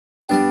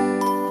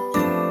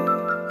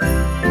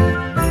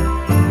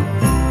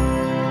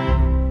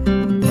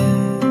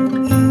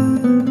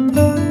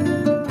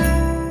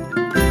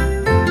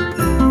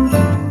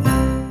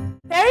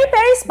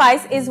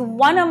spice is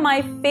one of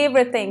my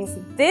favorite things.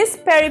 This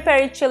peri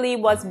peri chili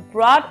was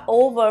brought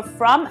over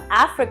from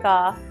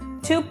Africa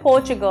to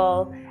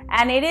Portugal,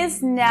 and it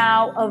is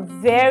now a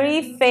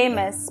very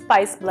famous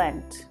spice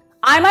blend.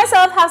 I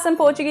myself have some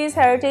Portuguese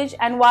heritage,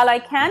 and while I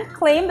can't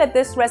claim that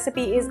this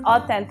recipe is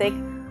authentic,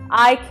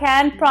 I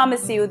can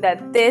promise you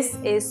that this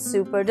is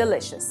super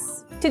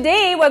delicious.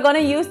 Today we're going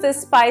to use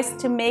this spice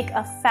to make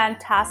a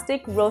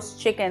fantastic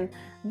roast chicken.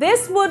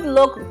 This would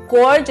look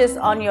gorgeous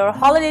on your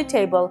holiday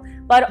table,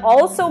 but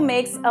also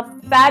makes a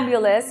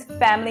fabulous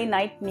family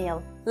night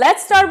meal.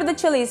 Let's start with the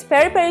chilies.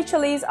 Peri peri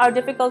chilies are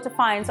difficult to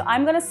find, so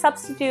I'm going to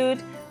substitute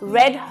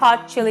red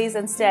hot chilies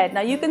instead.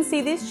 Now you can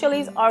see these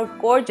chilies are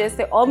gorgeous.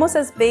 They're almost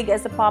as big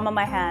as the palm of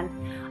my hand.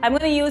 I'm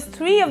going to use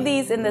 3 of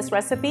these in this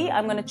recipe.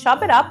 I'm going to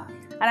chop it up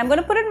and I'm going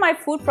to put it in my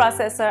food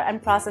processor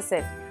and process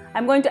it.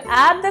 I'm going to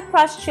add the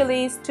crushed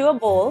chilies to a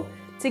bowl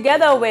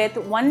together with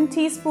 1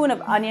 teaspoon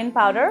of onion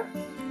powder,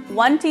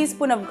 1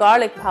 teaspoon of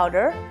garlic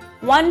powder,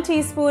 1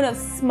 teaspoon of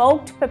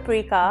smoked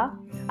paprika.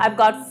 I've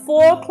got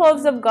 4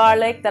 cloves of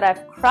garlic that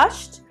I've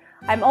crushed.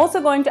 I'm also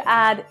going to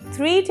add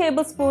 3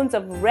 tablespoons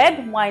of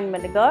red wine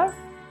vinegar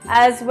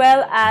as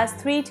well as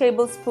 3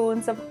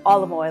 tablespoons of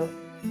olive oil.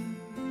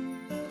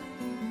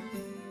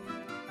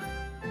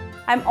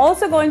 I'm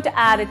also going to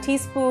add a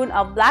teaspoon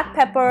of black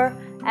pepper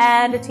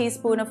and a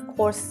teaspoon of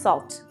coarse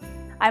salt.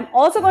 I'm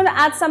also going to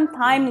add some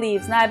thyme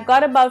leaves. Now I've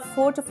got about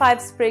 4 to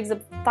 5 sprigs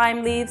of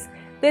thyme leaves.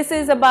 This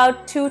is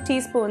about 2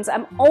 teaspoons.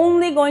 I'm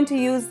only going to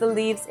use the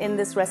leaves in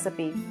this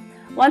recipe.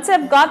 Once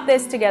I've got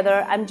this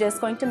together, I'm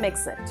just going to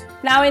mix it.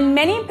 Now in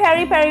many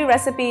peri peri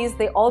recipes,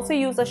 they also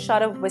use a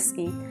shot of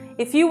whiskey.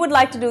 If you would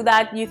like to do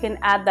that, you can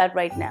add that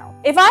right now.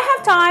 If I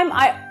have time,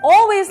 I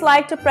always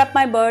like to prep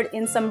my bird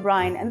in some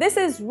brine, and this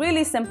is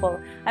really simple.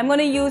 I'm going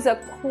to use a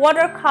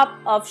 1/4 cup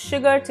of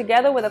sugar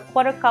together with a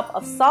 1/4 cup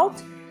of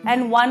salt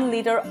and 1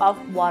 liter of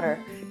water.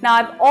 Now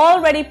I've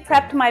already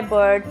prepped my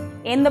bird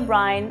in the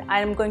brine.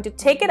 I'm going to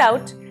take it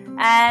out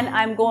and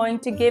I'm going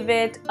to give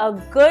it a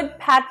good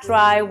pat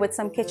dry with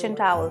some kitchen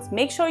towels.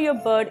 Make sure your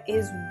bird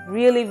is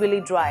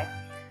really dry.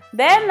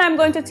 Then I'm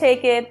going to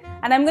take it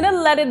and I'm going to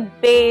let it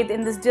bathe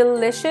in this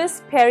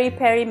delicious peri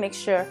peri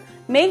mixture.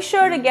 Make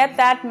sure to get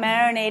that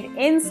marinade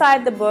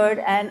inside the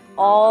bird and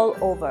all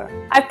over.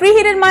 I've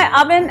preheated my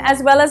oven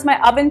as well as my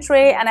oven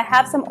tray, and I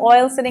have some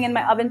oil sitting in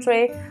my oven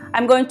tray.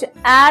 I'm going to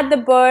add the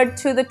bird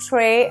to the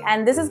tray,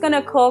 and this is going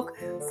to cook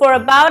for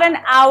about an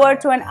hour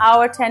to an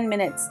hour 10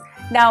 minutes.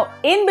 Now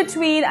in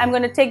between, I'm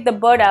going to take the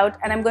bird out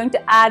and I'm going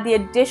to add the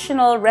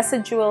additional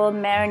residual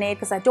marinade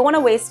because I don't want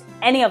to waste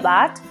any of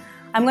that.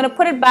 I'm going to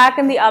put it back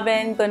in the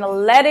oven, going to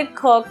let it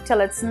cook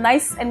till it's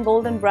nice and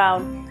golden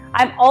brown.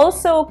 I'm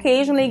also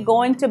occasionally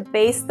going to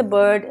baste the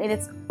bird in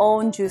its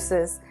own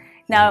juices.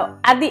 Now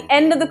at the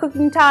end of the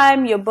cooking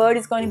time, your bird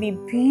is going to be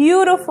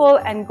beautiful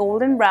and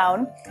golden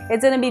brown.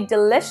 It's going to be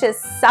delicious,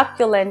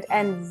 succulent,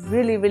 and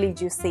really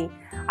juicy.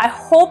 I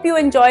hope you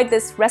enjoyed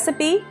this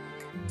recipe.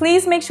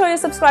 Please make sure you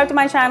subscribe to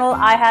my channel.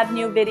 I have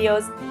new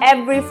videos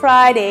every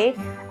Friday,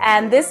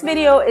 and this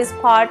video is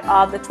part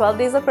of the 12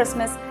 Days of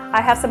Christmas.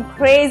 I have some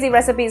crazy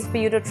recipes for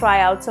you to try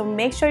out, so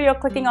make sure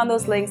you're clicking on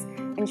those links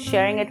and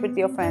sharing it with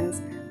your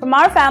friends. From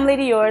our family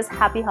to yours,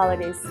 happy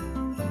holidays.